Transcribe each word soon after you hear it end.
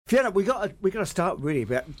Fiona, we got to start really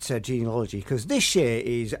about genealogy, because this year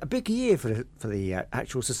is a big year for the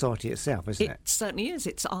actual society itself, isn't it? It certainly is.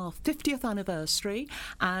 It's our 50th anniversary,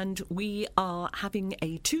 and we are having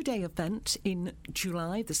a 2-day event in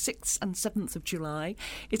July, the 6th and 7th of July.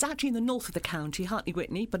 It's actually in the north of the county,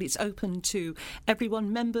 Hartley-Whitney, but it's open to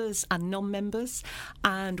everyone, members and non-members.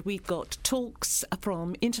 And we've got talks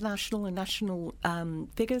from international and national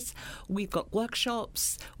figures. We've got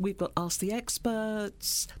workshops. We've got Ask the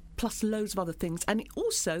Experts, plus loads of other things. And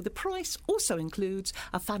the price also includes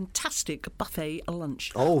a fantastic buffet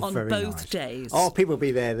lunch on both days. Oh, people will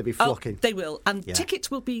be there. They'll be flocking. They will. And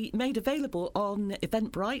tickets will be made available on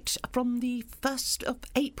Eventbrite from the 1st of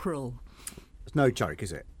April. It's no joke,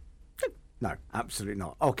 is it? No, absolutely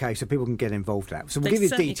not. Okay, so people can get involved now. So we'll give you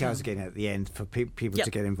details again at the end for people to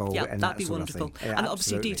get involved and that'd that be sort wonderful. of thing. Yeah, and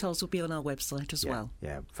obviously details will be on our website as well.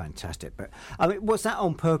 Yeah, fantastic. But I mean, was that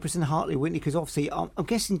on purpose in Hartley-Whitney? Because obviously, I'm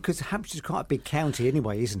guessing because Hampshire's quite a big county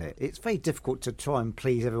anyway, isn't it? It's very difficult to try and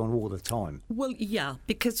please everyone all the time. Well, yeah,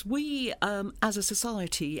 because we, as a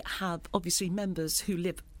society, have obviously members who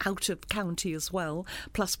live out of county as well.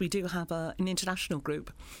 Plus, we do have an international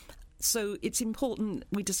group. So it's important,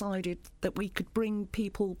 we decided that we could bring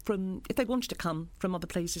people from, if they wanted to come from other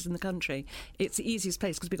places in the country, it's the easiest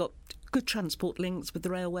place because we've got good transport links with the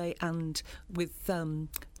railway and with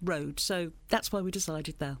road. So that's why we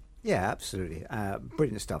decided there. Yeah, absolutely.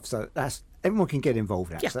 Brilliant stuff. So everyone can get involved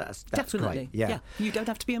in that. Yeah, so that's definitely. Great. Yeah. You don't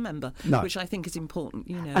have to be a member, which I think is important,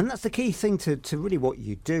 And that's the key thing to really what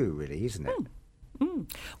you do, really, isn't it?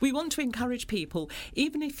 We want to encourage people,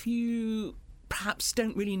 even if you perhaps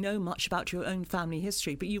don't really know much about your own family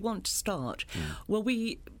history, but you want to start. Well,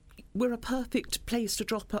 we're a perfect place to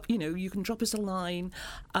drop up. You can drop us a line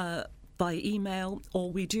by email, or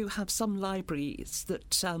we do have some libraries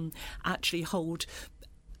that actually hold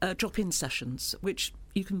drop-in sessions, which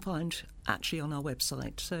you can find actually on our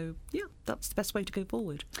website. So, yeah, that's the best way to go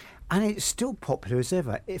forward. And it's still popular as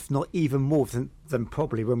ever, if not even more than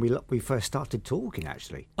probably when we first started talking,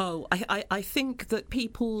 actually. Oh, I think that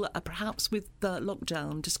people, perhaps with the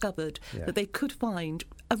lockdown, discovered that they could find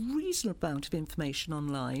a reasonable amount of information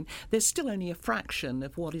online. There's still only a fraction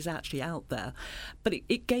of what is actually out there, but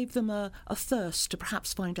it gave them a thirst to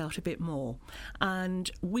perhaps find out a bit more.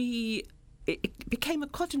 And it became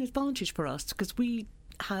quite an advantage for us because we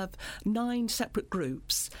have 9 separate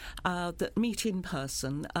groups that meet in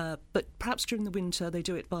person, but perhaps during the winter they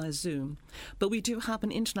do it via Zoom. But we do have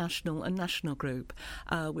an international and national group,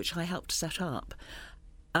 which I helped set up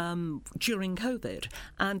during COVID.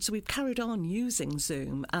 And so we've carried on using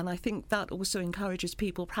Zoom, and I think that also encourages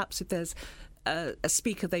people, perhaps if there's a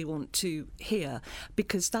speaker they want to hear,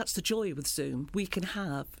 because that's the joy with Zoom. We can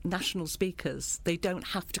have national speakers. They don't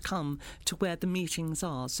have to come to where the meetings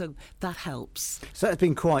are, so that helps. So it's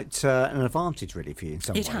been quite an advantage, really, for you in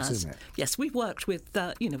some ways, has. isn't it? Yes, we've worked with,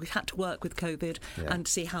 we've had to work with COVID and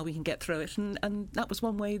see how we can get through it, and that was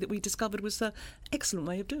one way that we discovered was an excellent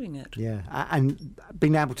way of doing it. Yeah, and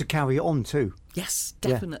being able to carry it on too. Yes,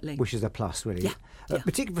 definitely. Which is a plus, really. Yeah.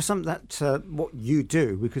 Particularly for something that what you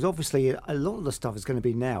do, because obviously a lot of the stuff is going to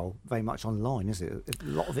be now very much online, isn't it? A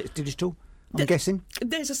lot of it's digital, I'm guessing.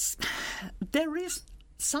 There is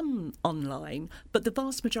some online, but the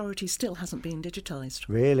vast majority still hasn't been digitised.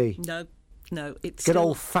 Really? No, it's good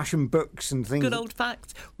old-fashioned books and things. Good old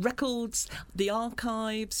facts, records, the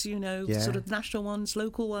archives, sort of national ones,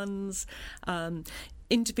 local ones,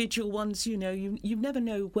 individual ones. You never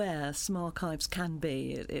know where some archives can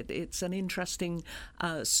be. It's an interesting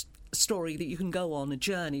story that you can go on a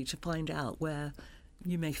journey to find out where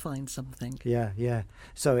you may find something. Yeah.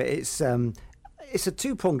 So it's a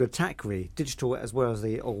two-pronged attack, really, digital as well as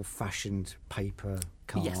the old-fashioned paper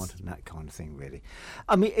card and that kind of thing, really.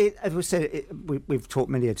 I mean, as we said, we've talked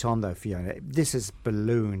many a time, though, Fiona, this has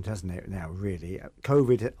ballooned, hasn't it, now, really?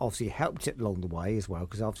 COVID obviously helped it along the way as well,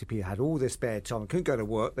 because obviously people had all this spare time, they couldn't go to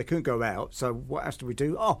work, they couldn't go out, so what else do we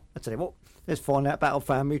do? Oh, I tell you what, let's find out about our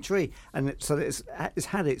family tree. And so it's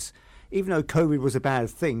had its, even though COVID was a bad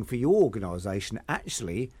thing for your organisation,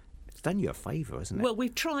 actually done you a favour, hasn't it? Well,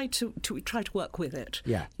 we've tried to work with it.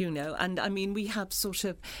 Yeah. And I mean, we have sort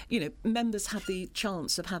of, members have the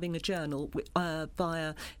chance of having a journal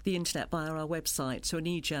via the internet, via our website, so an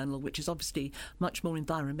e-journal, which is obviously much more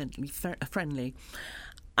environmentally friendly.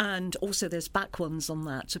 And also there's back ones on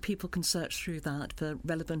that, so people can search through that for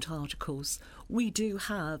relevant articles. We do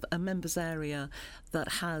have a members area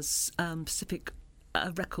that has specific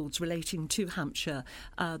records relating to Hampshire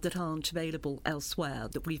that aren't available elsewhere,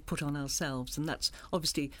 that we've put on ourselves, and that's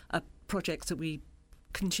obviously projects that we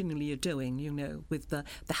continually are doing, with the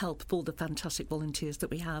help of all the fantastic volunteers that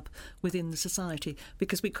we have within the Society,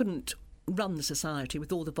 because we couldn't run the Society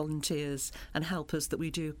with all the volunteers and helpers that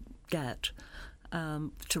we do get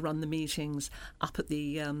to run the meetings up at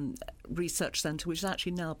the research centre, which is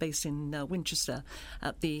actually now based in Winchester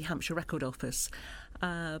at the Hampshire Record Office.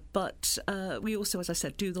 But we also, as I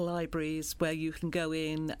said, do the libraries where you can go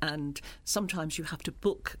in, and sometimes you have to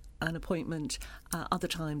book an appointment. Other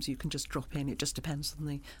times you can just drop in. It just depends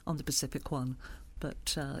on the Pacific one.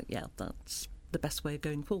 But that's the best way of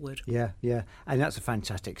going forward. Yeah, and that's a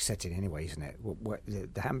fantastic setting anyway, isn't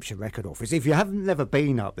it? The Hampshire Record Office. If you haven't never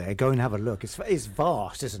been up there, go and have a look. It's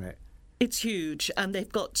vast, isn't it? It's huge, and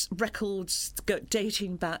they've got records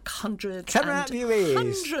dating back hundreds of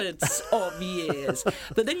years.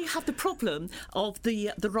 But then you have the problem of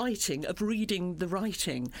the writing, of reading the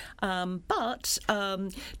writing.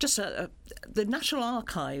 The National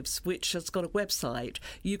Archives, which has got a website,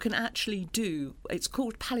 you can actually do, it's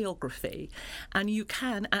called paleography, and you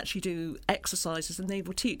can actually do exercises, and they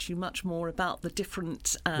will teach you much more about the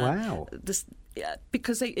different... Wow.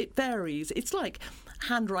 Because it varies. It's like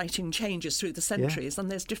handwriting changes through the centuries, and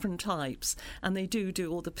there's different types, and they do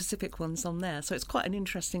all the Pacific ones on there. So it's quite an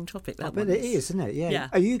interesting topic. I bet it is, isn't it? Yeah.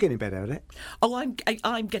 Are you getting better at it? Oh,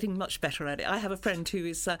 I'm getting much better at it. I have a friend who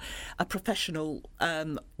is a professional.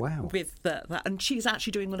 Wow. With that, and she's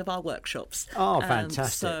actually doing one of our workshops. Oh,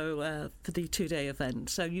 fantastic! So for the 2-day event.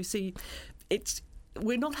 So you see,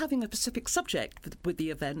 we're not having a specific subject with the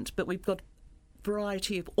event, but we've got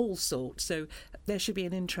variety of all sorts, so there should be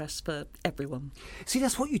an interest for everyone. See,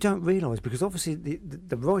 that's what you don't realise, because obviously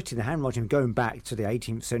the writing, the handwriting, going back to the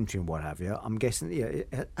 18th century and what have you, I'm guessing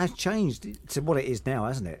it has changed to what it is now,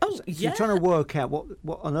 hasn't it? Oh, so yeah. You're trying to work out what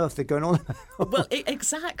on earth they're going on. Well,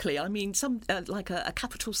 exactly. I mean, some like a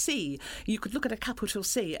capital C, you could look at a capital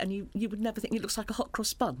C and you would never think it looks like a hot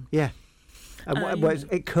cross bun. Yeah. And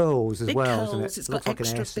it curls as well, doesn't it? It's got like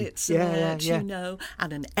extra bits in it,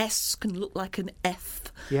 and an S can look like an F.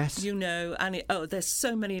 Yes. And there's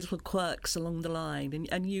so many little quirks along the line,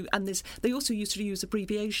 and they also used to use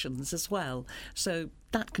abbreviations as well, so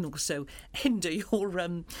that can also hinder your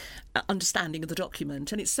understanding of the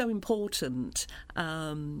document, and it's so important.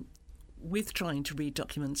 With trying to read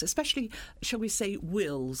documents, especially, shall we say,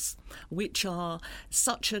 wills, which are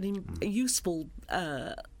such a useful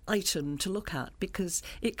item to look at, because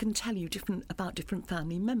it can tell you about different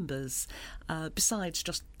family members, besides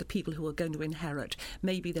just the people who are going to inherit.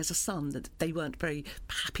 Maybe there's a son that they weren't very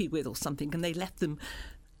happy with or something, and they left them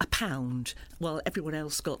 £1, while everyone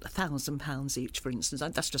else got £1,000 each, for instance.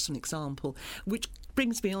 That's just an example, which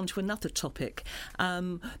brings me on to another topic.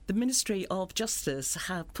 The Ministry of Justice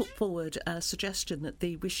have put forward a suggestion that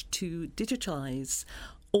they wish to digitise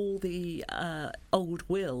all the old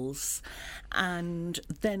wills and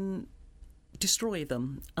then destroy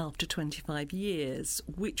them after 25 years,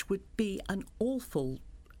 which would be an awful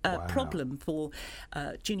problem for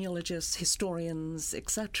genealogists, historians,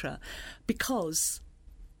 etc. Because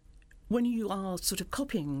when you are sort of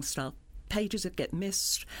copying stuff, pages that get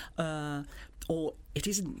missed, or it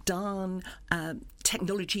isn't done,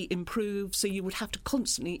 technology improves, so you would have to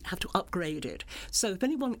constantly upgrade it. So if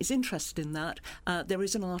anyone is interested in that, there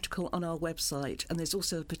is an article on our website, and there's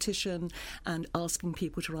also a petition and asking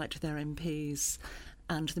people to write to their MPs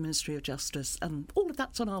and the Ministry of Justice, and all of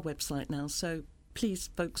that's on our website now, so please,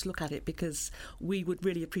 folks, look at it, because we would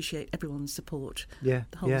really appreciate everyone's support. Yeah.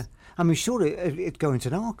 I mean, surely it'd go into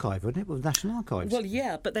an archive, wouldn't it, with National Archives? Well,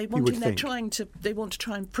 yeah, but they want to try and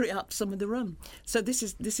free up some of the room. So this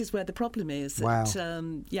is where the problem is. Wow.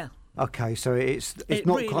 That, Okay, so it's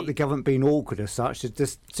not really quite the government being awkward as such. It's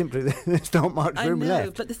just simply there's not much room left. I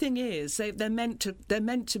know, but the thing is, they're meant to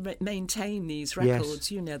maintain these records.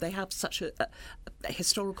 Yes. They have such a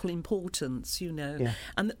historical importance. Yeah.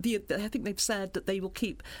 And I think they've said that they will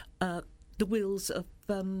keep the wills of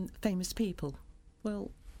famous people.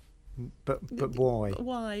 Well. But why?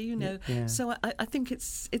 Why, Yeah. So I think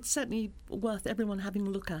it's certainly worth everyone having a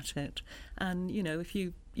look at it, and if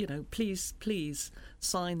you please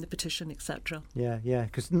sign the petition, etc. Yeah,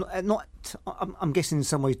 because I'm guessing in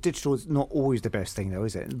some ways digital is not always the best thing, though,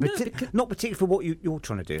 is it? Not particularly for what you're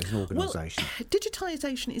trying to do as an organisation. Well,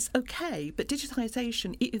 digitisation is okay, but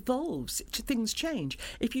digitisation, it evolves. Things change.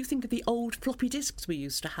 If you think of the old floppy disks we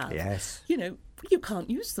used to have, yes, you can't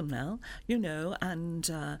use them now, and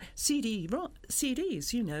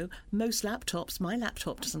CDs, most laptops, my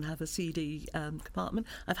laptop doesn't have a CD compartment.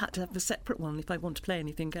 I've had to have a separate one if I want to play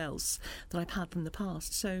anything else that I've had from the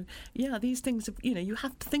past. So, yeah, these things, you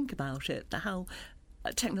have to think about it, how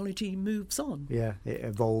technology moves on. Yeah, it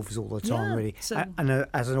evolves all the time, really. So, and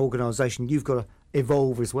as an organisation, you've got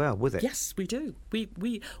evolve as well with it. Yes, we do.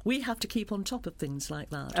 We have to keep on top of things like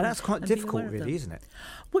that. And that's quite difficult, really, isn't it?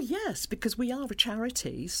 Well, yes, because we are a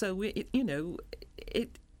charity, so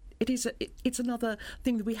it's another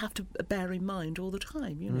thing that we have to bear in mind all the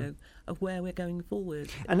time, you know, of where we're going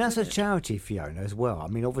forward. And that's a charity, Fiona, as well. I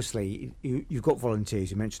mean, obviously, you've got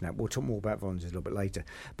volunteers. You mentioned that. We'll talk more about volunteers a little bit later.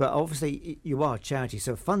 But obviously, you are a charity,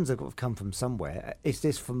 so funds have got to come from somewhere. Is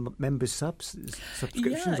this from members'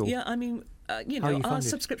 subscriptions? Yeah. I mean, our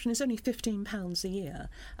subscription is only £15 a year,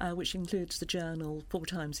 which includes the journal 4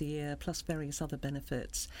 times a year, plus various other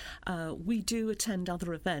benefits. We do attend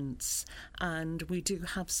other events, and we do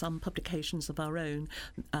have some publications of our own,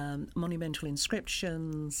 monumental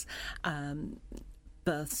inscriptions,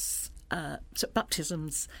 births,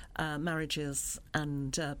 baptisms, marriages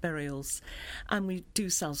and burials, and we do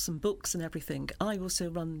sell some books and everything. I also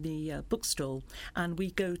run the bookstall, and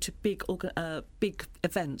we go to big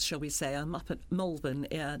events, shall we say. I'm up at Malvern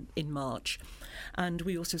in March, and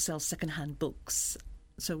we also sell second-hand books.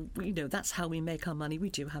 So, that's how we make our money. We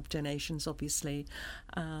do have donations, obviously,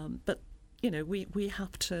 but, we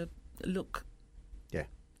have to look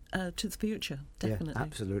to the future, definitely. Yeah,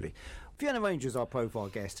 absolutely. Fiona Ranger is our profile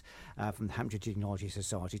guest from the Hampshire Genealogy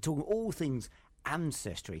Society, talking all things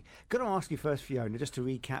ancestry. Going to ask you first, Fiona, just to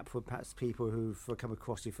recap for perhaps people who've come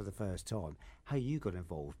across you for the first time, how you got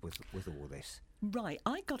involved with all this. Right,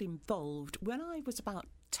 I got involved when I was about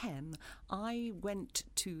 10. I went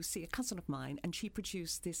to see a cousin of mine, and she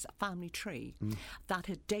produced this family tree that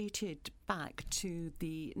had dated back to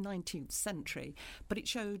the 19th century, but it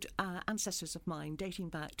showed ancestors of mine dating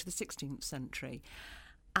back to the 16th century.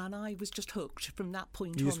 And I was just hooked from that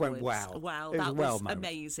point onwards. You just went, wow. Wow, that was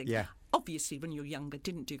amazing. Yeah. Obviously, when you're younger,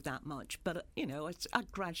 didn't do that much, but, I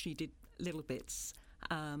gradually did little bits.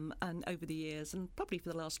 And over the years, and probably for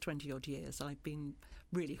the last 20-odd years, I've been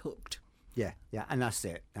really hooked. Yeah, and that's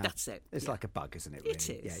it. That's it. It's like a bug, isn't it? Really? It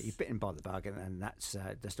is. Yeah, you're bitten by the bug, and that's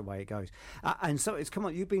just the way it goes. And so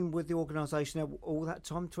you've been with the organisation all that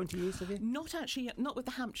time, 20 years, have you? Not with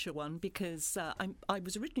the Hampshire one, because I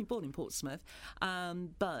was originally born in Portsmouth,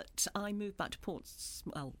 but I moved back to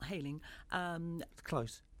Hayling.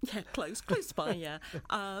 Close. Yeah, close by, yeah.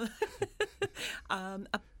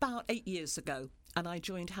 About 8 years ago. And I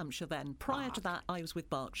joined Hampshire then. Prior to that, I was with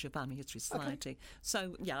Berkshire Family History Society. Okay.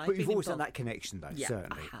 So, yeah, But you've always had that connection, though, yeah,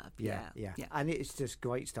 certainly. I have, yeah. And it's just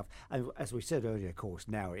great stuff. And as we said earlier, of course,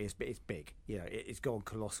 now it's big. It's gone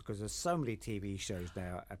colossal because there's so many TV shows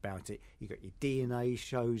now about it. You've got your DNA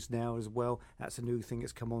shows now as well. That's a new thing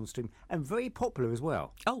that's come on stream. And very popular as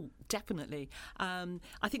well. Oh, definitely. I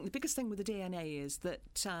think the biggest thing with the DNA is that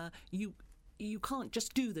you can't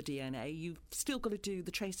just do the DNA. You've still got to do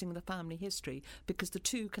the tracing of the family history, because the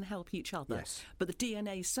two can help each other. Yes. But the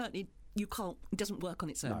DNA certainly it doesn't work on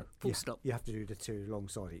its own. No, full stop. You have to do the two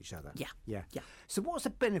alongside each other. Yeah. So what's the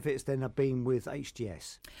benefits then of being with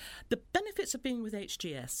HGS? The benefits of being with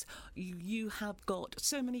HGS, you have got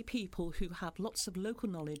so many people who have lots of local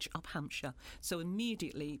knowledge of Hampshire. So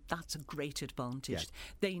immediately that's a great advantage.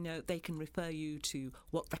 Yeah. They know they can refer you to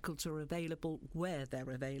what records are available, where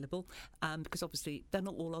they're available, because obviously they're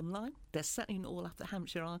not all online. They're certainly not all at the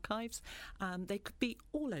Hampshire archives. They could be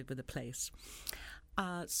all over the place.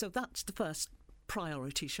 So that's the first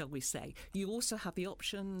priority, shall we say. You also have the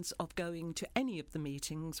options of going to any of the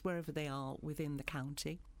meetings, wherever they are within the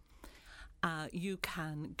county. You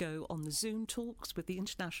can go on the Zoom talks with the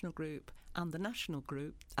international group and the national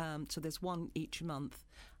group. So there's one each month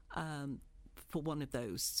for one of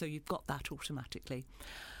those. So you've got that automatically.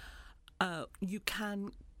 You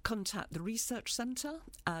can contact the research centre.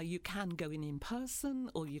 You can go in person,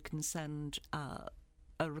 or you can send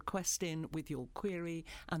a request in with your query,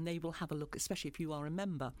 and they will have a look, especially if you are a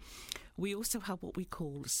member. We also have what we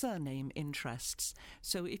call surname interests.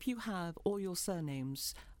 So if you have all your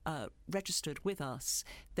surnames registered with us,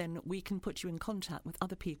 then we can put you in contact with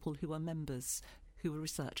other people who are members who are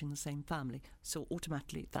researching the same family. So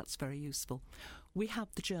automatically that's very useful. We have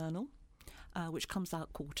the journal, which comes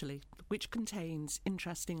out quarterly, which contains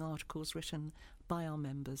interesting articles written by our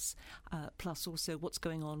members, plus also what's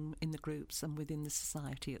going on in the groups and within the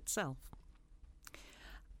society itself.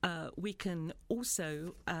 We can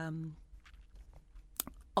also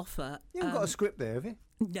offer... You haven't got a script there, have you?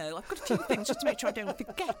 No, I've got a few things just to make sure I don't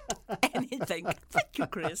forget anything. Thank you,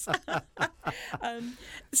 Chris.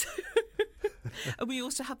 We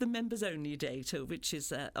also have the members-only data, which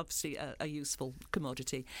is obviously a useful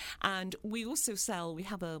commodity. And we also we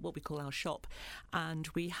have what we call our shop, and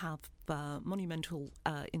we have monumental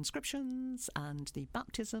inscriptions and the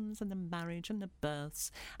baptisms and the marriage and the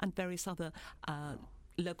births and various other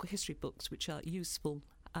local history books which are useful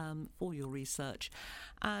for your research.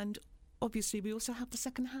 And obviously we also have the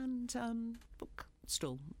second-hand book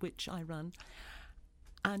stall, which I run.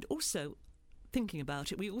 And also, thinking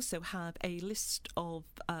about it, we also have a list of...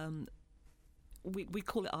 We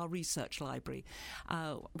call it our research library,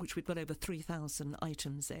 which we've got over 3,000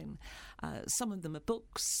 items in. Some of them are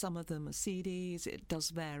books, some of them are CDs. It does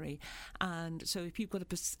vary. And so if you've got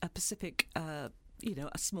a Pacific, a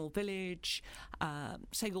small village,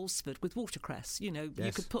 say Alsford with watercress, you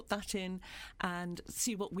could put that in and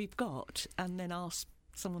see what we've got and then ask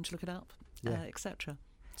someone to look it up, etc.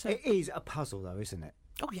 So it is a puzzle, though, isn't it?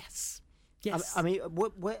 Oh, yes. Yes. I mean,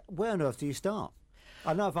 where on earth do you start?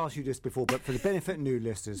 I know I've asked you this before, but for the benefit of new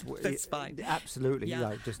listeners, that's fine. Absolutely,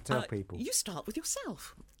 just tell people. You start with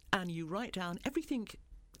yourself, and you write down everything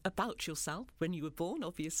about yourself when you were born,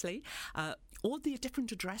 obviously, all the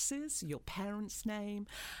different addresses, your parents' name,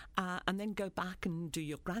 and then go back and do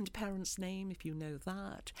your grandparents' name if you know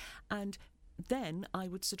that. And then I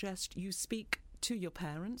would suggest you speak to your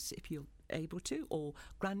parents if you're able to, or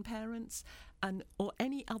grandparents, or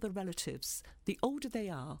any other relatives. The older they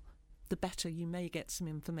are, the better you may get some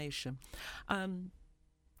information.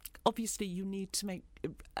 Obviously, you need to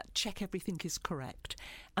check everything is correct.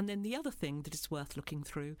 And then the other thing that is worth looking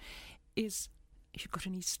through is if you've got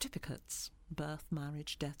any certificates, birth,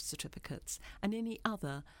 marriage, death certificates, and any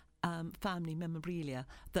other family memorabilia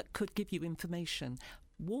that could give you information.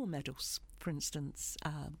 War medals, for instance,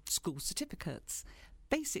 school certificates.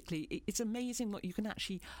 Basically, it's amazing what you can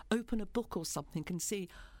actually open a book or something and see.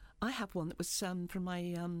 I have one that was from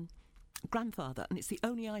my... grandfather, and it's the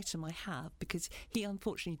only item I have because he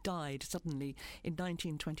unfortunately died suddenly in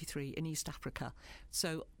 1923 in East Africa.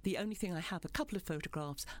 So the only thing I have, a couple of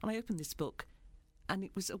photographs, and I opened this book and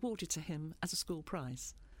it was awarded to him as a school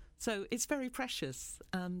prize. So it's very precious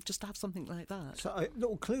just to have something like that. So a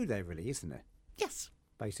little clue there, really, isn't it? Yes.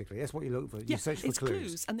 Basically, that's what you look for. You search for it's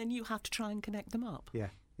clues, and then you have to try and connect them up. Yeah.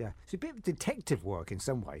 It's a bit of detective work in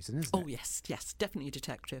some ways, isn't it? Oh, yes, definitely a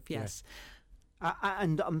detective, yes. Yeah.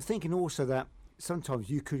 And I'm thinking also that sometimes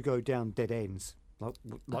you could go down dead ends, like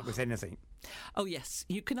with anything. Oh, yes.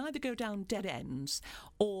 You can either go down dead ends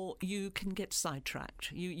or you can get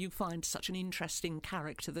sidetracked. You find such an interesting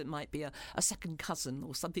character that might be a second cousin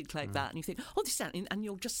or something like that, and you think, oh, this is that, and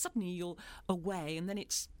you're just suddenly you're away, and then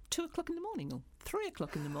it's 2 o'clock in the morning or 3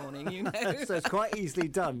 o'clock in the morning, So it's quite easily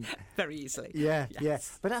done. Very easily. Yeah.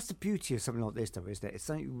 But that's the beauty of something like this, though, isn't it? It's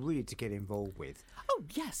something really to get involved with. Oh,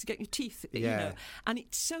 yes, you get your teeth, and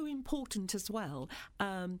it's so important as well.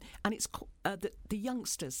 And it's the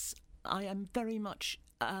youngsters. I am very much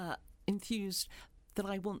enthused that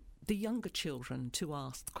I want the younger children to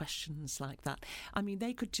ask questions like that. I mean,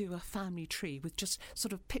 they could do a family tree with just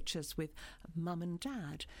sort of pictures with mum and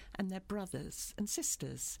dad and their brothers and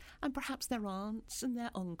sisters and perhaps their aunts and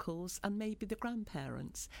their uncles and maybe the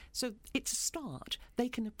grandparents. So it's a start. They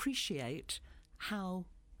can appreciate how,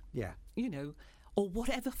 or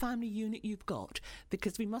whatever family unit you've got,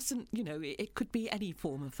 because we mustn't, it could be any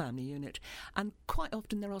form of family unit. And quite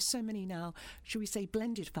often there are so many now, shall we say,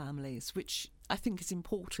 blended families, which I think is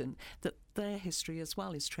important that their history as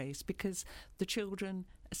well is traced, because the children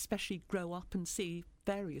especially grow up and see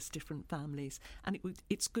various different families, and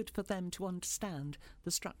it's good for them to understand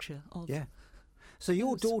the structure of... Yeah. So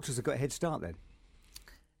your daughters have got a head start then?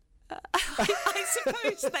 I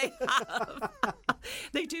suppose they have.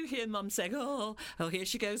 They do hear Mum saying, "Oh, here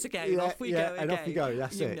she goes again. Off we go again." And off you go.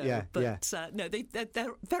 That's it. But no,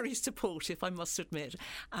 they're very supportive, I must admit,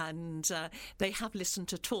 and they have listened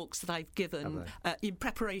to talks that I've given in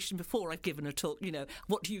preparation before I've given a talk.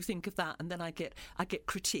 What do you think of that? And then I get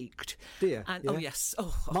critiqued. Dear. And oh yes.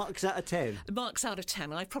 Oh, marks out of 10. Marks out of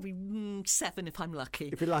 10. I probably 7 if I'm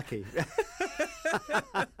lucky. If you're lucky.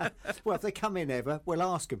 Well, if they come in ever, we'll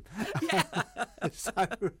ask them. Yeah. So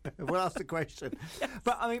we'll ask the question. Yes.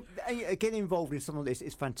 But I mean, getting involved in something like this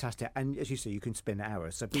is fantastic. And as you say, you can spend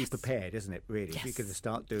hours. So be prepared, isn't it, really? If you're going to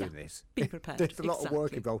start doing this. Be prepared. There's a lot of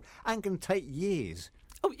work involved and can take years.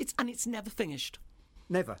 Oh, it's never finished.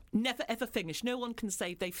 Never ever finished. No one can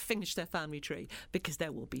say they've finished their family tree, because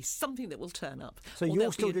there will be something that will turn up. So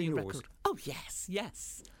you're still doing yours? Record. Oh, yes.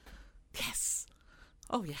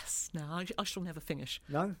 Oh, yes. No, I shall never finish.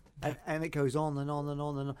 No? And it goes on and on and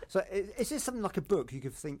on and on. So is this something like a book you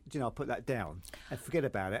could think, I'll put that down and forget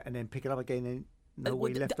about it and then pick it up again and know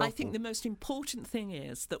where you left off? I think the most important thing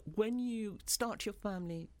is that when you start your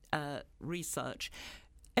family research,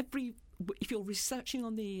 if you're researching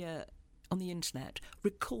on the internet,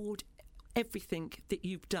 record everything that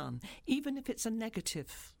you've done, even if it's a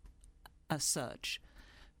negative search,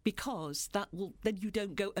 because then you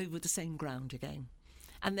don't go over the same ground again.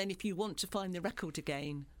 And then if you want to find the record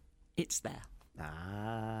again, it's there.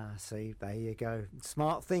 Ah, see, there you go.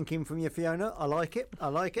 Smart thinking from you, Fiona. I like it.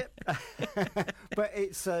 But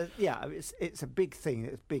it's it's a big thing.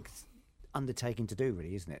 It's a big undertaking to do,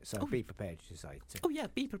 really, isn't it? So be prepared, as you say. Oh yeah,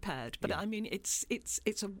 be prepared. But I mean, it's you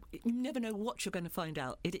never know what you're going to find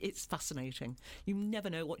out. It's fascinating. You never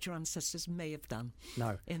know what your ancestors may have done.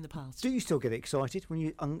 In the past. Do you still get excited when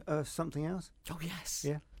you unearth something else? Oh yes.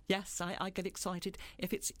 Yeah. Yes, I get excited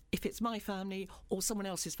if it's my family or someone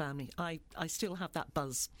else's family. I still have that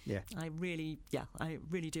buzz. Yeah. I really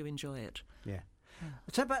do enjoy it. Yeah.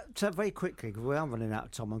 So very quickly, because we are running out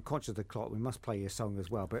of time. I'm conscious of the clock. We must play your song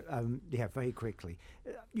as well. But very quickly.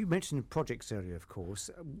 You mentioned projects earlier, of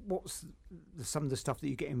course. What's some of the stuff that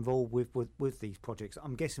you get involved with these projects?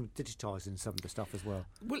 I'm guessing digitising some of the stuff as well.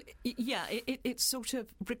 Well, yeah, it's sort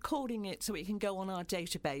of recording it so it can go on our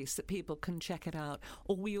database that people can check it out.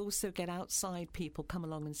 Or we also get outside people come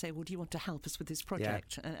along and say, well, do you want to help us with this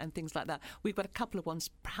project? Yeah. And things like that. We've got a couple of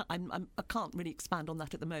ones. I can't really expand on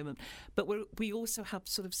that at the moment. But we also have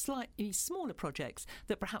sort of slightly smaller projects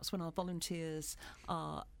that perhaps when our volunteers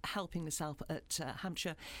are helping us out at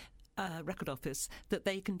Hampshire Record Office, that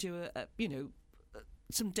they can do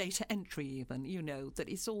some data entry even, that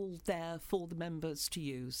it's all there for the members to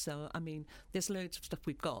use. So, I mean, there's loads of stuff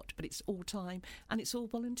we've got, but it's all time and it's all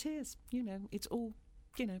volunteers. It's all,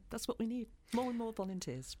 that's what we need. More and more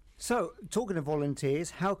volunteers. So, talking of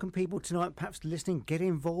volunteers, how can people tonight, perhaps listening, get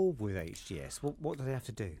involved with HGS? What do they have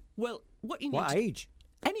to do? Well, what you need... What age?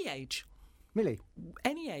 Any age. Really?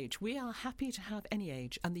 Any age. We are happy to have any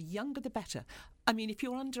age, and the younger the better. I mean, if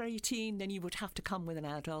you're under 18, then you would have to come with an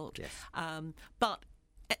adult. Yes. But...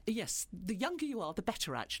 yes, the younger you are, the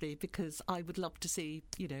better, actually, because I would love to see,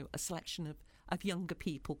 a selection of younger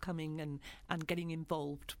people coming and getting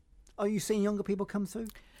involved. Are you seeing younger people come through?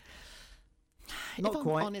 Not if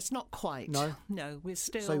quite. I'm honest, not quite. No, we're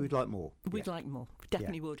still... So we'd like more. We'd like more.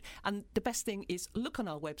 Definitely would. And the best thing is look on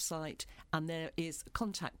our website and there is a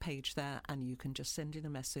contact page there and you can just send in a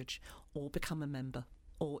message or become a member.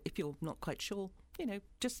 Or if you're not quite sure,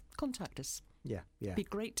 just contact us. Yeah. It'd be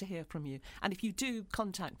great to hear from you. And if you do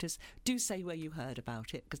contact us, do say where you heard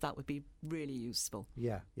about it, because that would be really useful.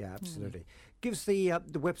 Yeah, absolutely. Give us the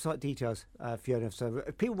website details, Fiona. So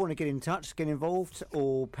if people want to get in touch, get involved,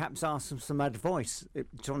 or perhaps ask them some advice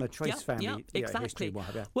on a Trace family exactly. history.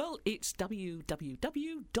 Well, it's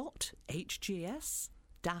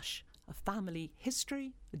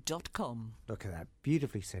www.hgs-familyhistory.com. Look at that.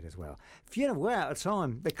 Beautifully said as well. Fiona, we're out of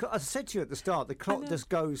time. As I said to you at the start, the clock just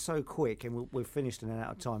goes so quick and we're finished and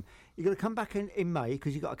out of time. You're going to come back in May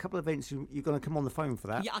because you've got a couple of events. You're going to come on the phone for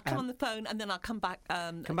that. Yeah, I'll come on the phone and then I'll come back.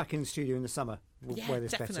 Come back in the studio in the summer. Where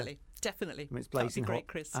there's definitely. Better. Definitely. When it's blazing That'd be great, hot.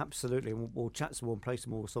 Chris. Absolutely. And we'll chat some more and play some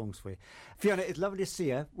more songs for you. Fiona, it's lovely to see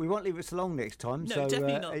you. We won't leave it so long next time. No,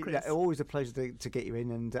 definitely not, Chris. Always a pleasure to get you in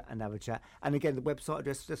and have a chat. And again, the website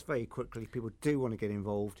address, just very quickly, if people do want to get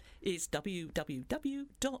involved, is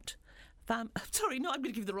Sorry, no, I'm going to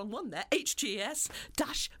give you the wrong one there.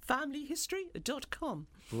 hgs-familyhistory.com.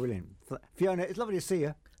 Brilliant. Fiona, it's lovely to see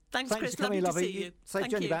you. Thanks Chris. For coming, lovely to see you. Safe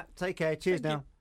journey back. Take care. Cheers now.